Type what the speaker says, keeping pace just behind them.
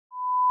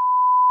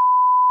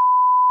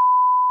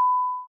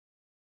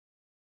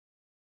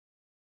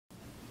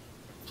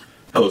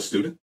Hello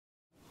student.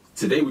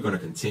 Today we're going to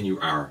continue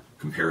our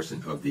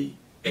comparison of the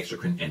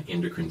exocrine and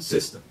endocrine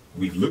system.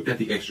 We've looked at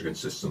the exocrine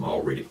system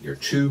already. There are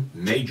two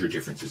major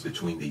differences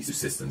between these two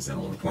systems, and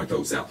I want to point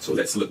those out. So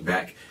let's look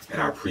back at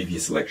our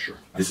previous lecture.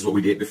 This is what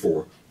we did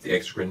before, the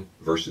exocrine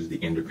versus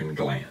the endocrine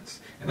glands.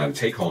 And now the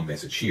take-home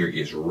message here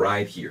is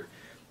right here.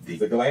 The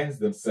glands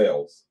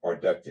themselves are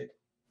ducted,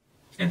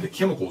 and the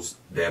chemicals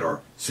that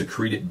are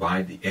secreted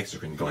by the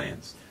exocrine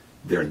glands,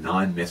 they're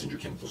non-messenger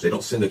chemicals. They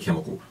don't send a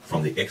chemical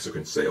from the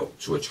exocrine cell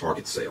to a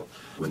target cell.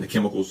 When the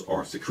chemicals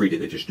are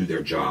secreted, they just do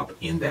their job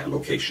in that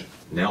location.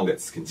 Now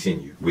let's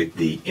continue with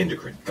the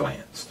endocrine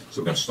glands.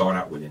 So we're going to start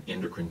out with an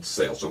endocrine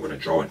cell. So I'm going to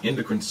draw an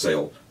endocrine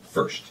cell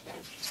first.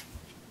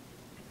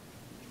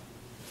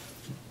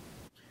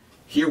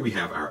 Here we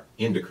have our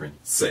endocrine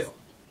cell.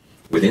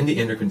 Within the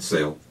endocrine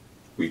cell,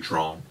 we've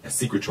drawn a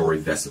secretory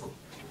vesicle.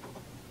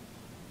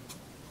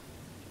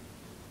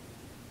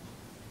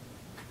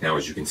 Now,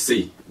 as you can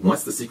see,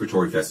 once the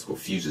secretory vesicle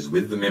fuses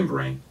with the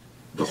membrane,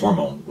 the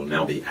hormone will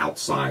now be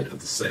outside of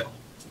the cell.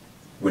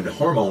 When the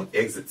hormone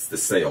exits the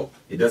cell,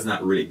 it does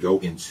not really go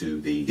into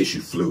the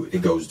tissue fluid.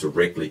 It goes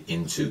directly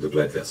into the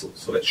blood vessel.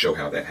 So let's show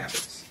how that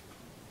happens.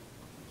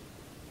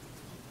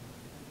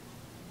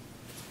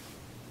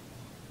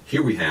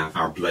 Here we have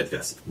our blood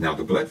vessel. Now,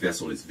 the blood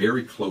vessel is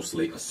very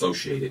closely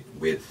associated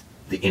with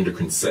the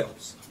endocrine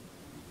cells.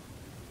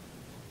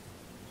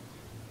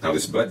 Now,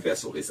 this blood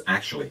vessel is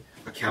actually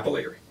a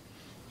capillary.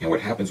 And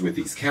what happens with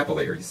these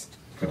capillaries,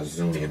 I'm going to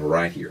zoom in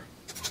right here.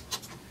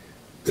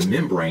 The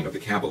membrane of the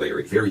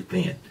capillary is very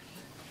thin,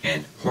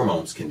 and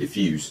hormones can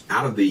diffuse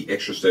out of the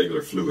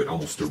extracellular fluid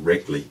almost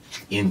directly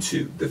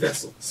into the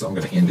vessel. So I'm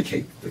going to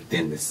indicate the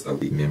thinness of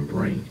the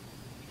membrane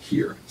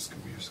here.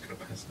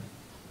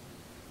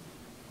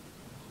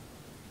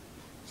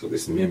 So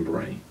this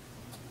membrane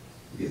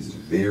is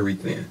very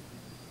thin.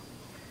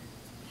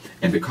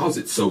 And because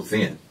it's so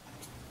thin,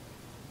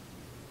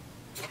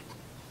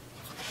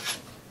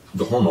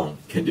 the hormone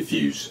can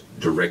diffuse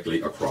directly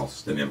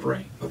across the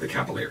membrane of the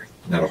capillary.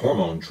 Now, the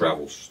hormone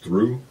travels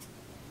through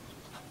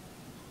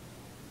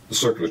the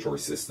circulatory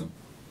system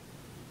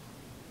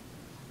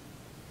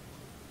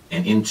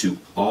and into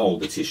all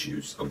the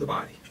tissues of the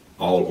body,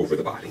 all over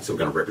the body. So we're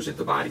going to represent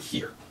the body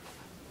here.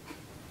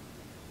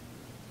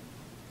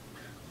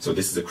 So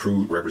this is a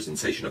crude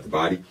representation of the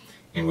body.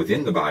 And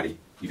within the body,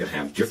 you can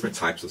have different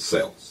types of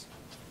cells.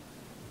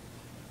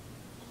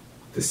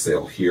 This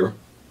cell here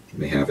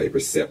may have a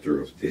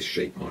receptor of this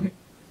shape on it.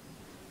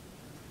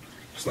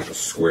 It's like a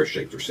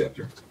square-shaped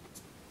receptor.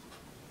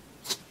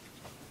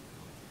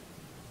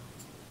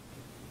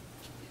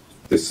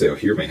 This cell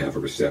here may have a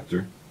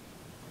receptor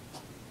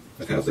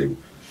that has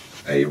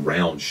a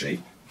round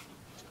shape.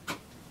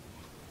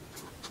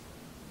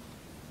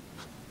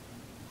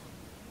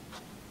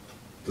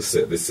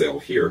 This cell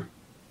here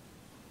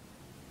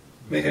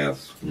may have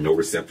no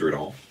receptor at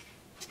all.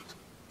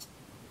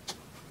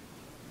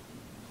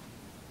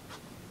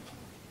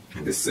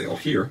 And this cell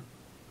here,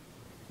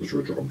 which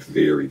we'll draw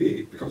very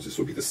big because this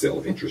will be the cell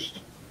of interest,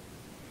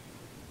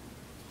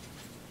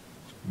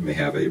 may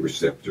have a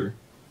receptor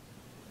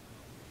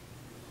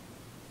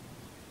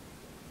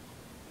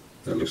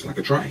that looks like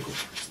a triangle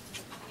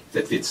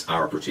that fits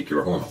our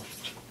particular hormone.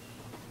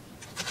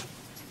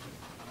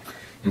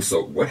 And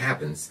so what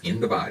happens in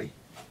the body,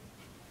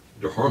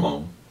 the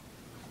hormone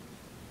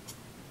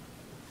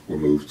will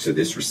move to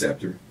this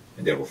receptor,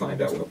 and then we'll find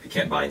out, well, it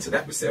can't bind to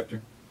that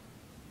receptor.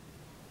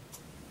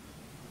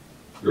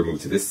 It'll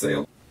move to this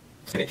cell,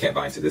 and it can't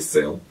bind to this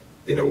cell.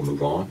 Then it will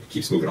move on. It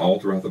keeps moving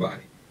all throughout the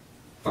body.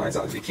 Finds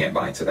out that it can't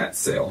bind to that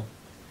cell.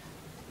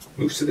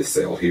 Moves to this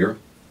cell here.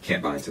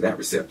 Can't bind to that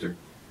receptor.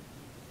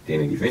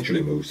 Then it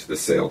eventually moves to the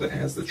cell that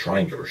has the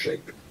triangular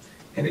shape.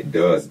 And it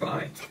does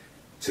bind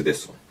to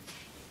this one.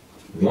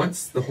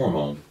 Once the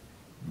hormone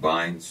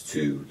binds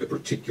to the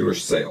particular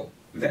cell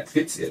that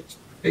fits it,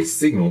 a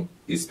signal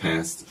is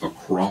passed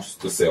across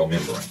the cell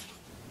membrane.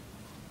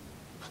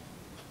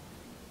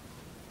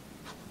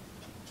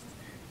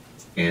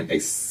 And a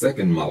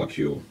second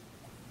molecule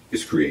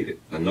is created.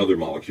 Another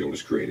molecule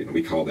is created, and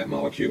we call that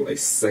molecule a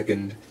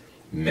second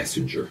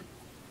messenger.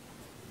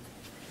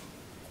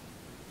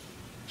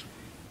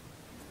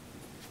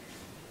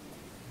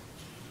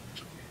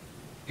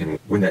 And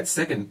when that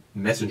second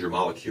messenger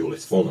molecule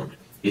is formed,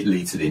 it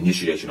leads to the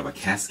initiation of a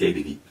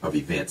cascade of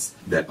events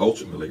that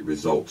ultimately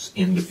results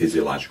in the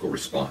physiological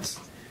response.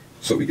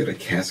 So we get a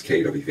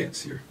cascade of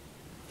events here,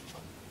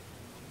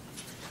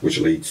 which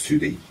leads to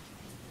the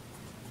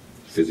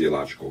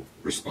physiological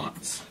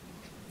response.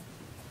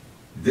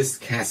 This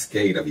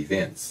cascade of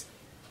events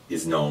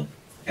is known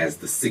as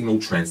the signal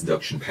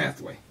transduction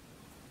pathway.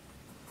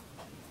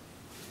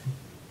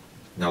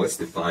 Now let's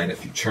define a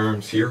few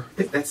terms here. I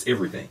think that's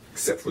everything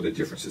except for the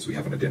differences. We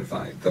haven't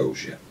identified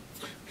those yet.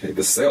 Okay,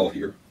 the cell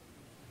here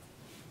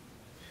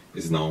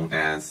is known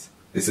as,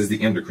 this is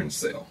the endocrine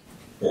cell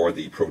or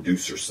the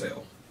producer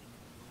cell.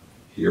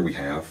 Here we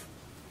have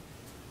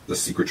the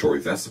secretory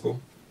vesicle.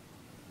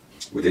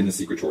 Within the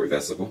secretory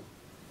vesicle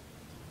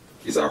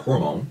is our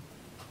hormone.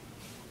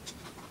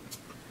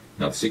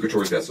 Now the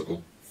secretory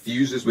vesicle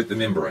fuses with the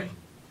membrane.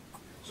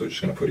 So we're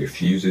just going to put here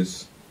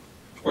fuses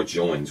or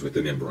joins with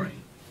the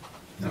membrane.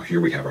 Now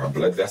here we have our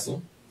blood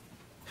vessel.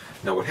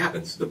 Now what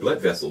happens, the blood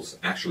vessels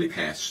actually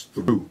pass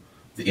through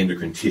the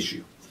endocrine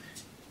tissue,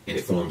 and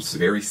it forms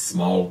very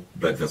small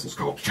blood vessels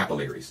called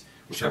capillaries,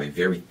 which have a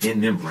very thin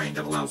membrane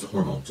that allows the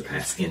hormone to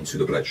pass into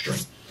the bloodstream.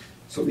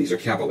 So these are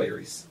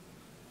capillaries,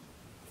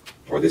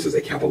 or this is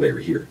a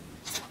capillary here.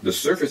 The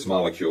surface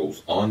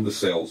molecules on the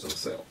cells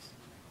themselves.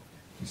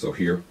 And so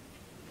here,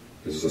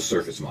 this is a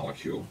surface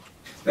molecule.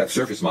 That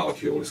surface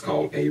molecule is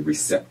called a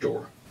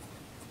receptor.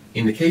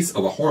 In the case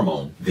of a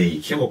hormone,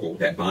 the chemical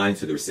that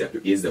binds to the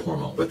receptor is the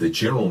hormone, but the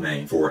general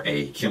name for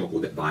a chemical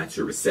that binds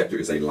to a receptor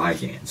is a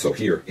ligand. So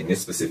here, in this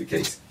specific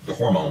case, the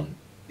hormone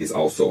is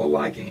also a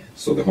ligand.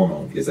 So the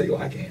hormone is a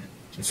ligand.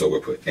 And so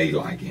we'll put a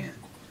ligand.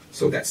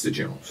 So that's the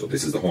general. So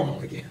this is the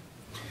hormone again.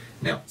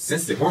 Now,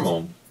 since the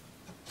hormone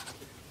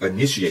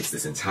initiates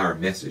this entire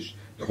message,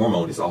 the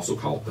hormone is also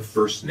called the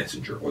first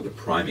messenger or the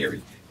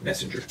primary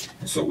messenger.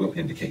 And so we'll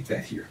indicate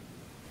that here.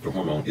 The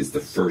hormone is the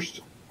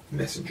first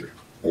messenger,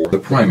 or the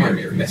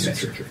primary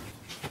messenger.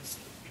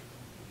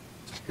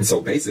 And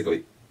so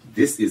basically,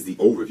 this is the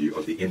overview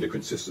of the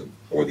endocrine system,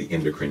 or the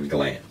endocrine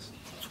glands.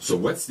 So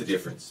what's the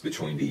difference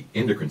between the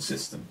endocrine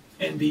system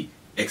and the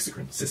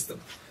exocrine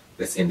system?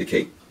 Let's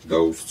indicate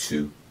those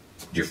two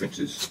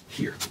differences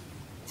here.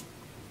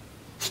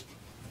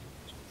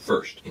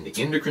 First, in the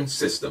endocrine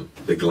system,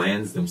 the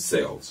glands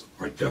themselves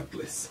are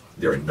ductless.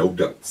 There are no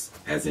ducts,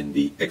 as in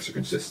the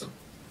exocrine system.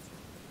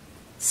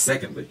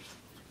 Secondly,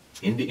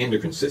 in the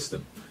endocrine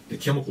system, the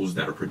chemicals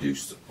that are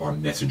produced are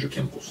messenger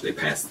chemicals. They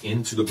pass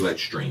into the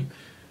bloodstream,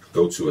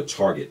 go to a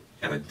target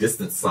at a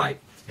distant site,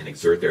 and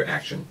exert their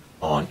action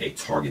on a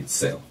target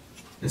cell.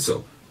 And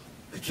so,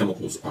 the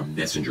chemicals are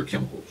messenger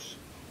chemicals.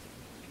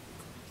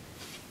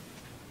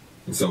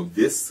 And so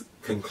this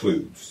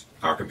concludes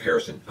our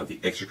comparison of the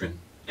exocrine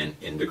and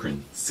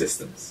endocrine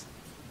systems.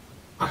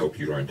 I hope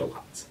you learned a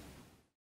lot.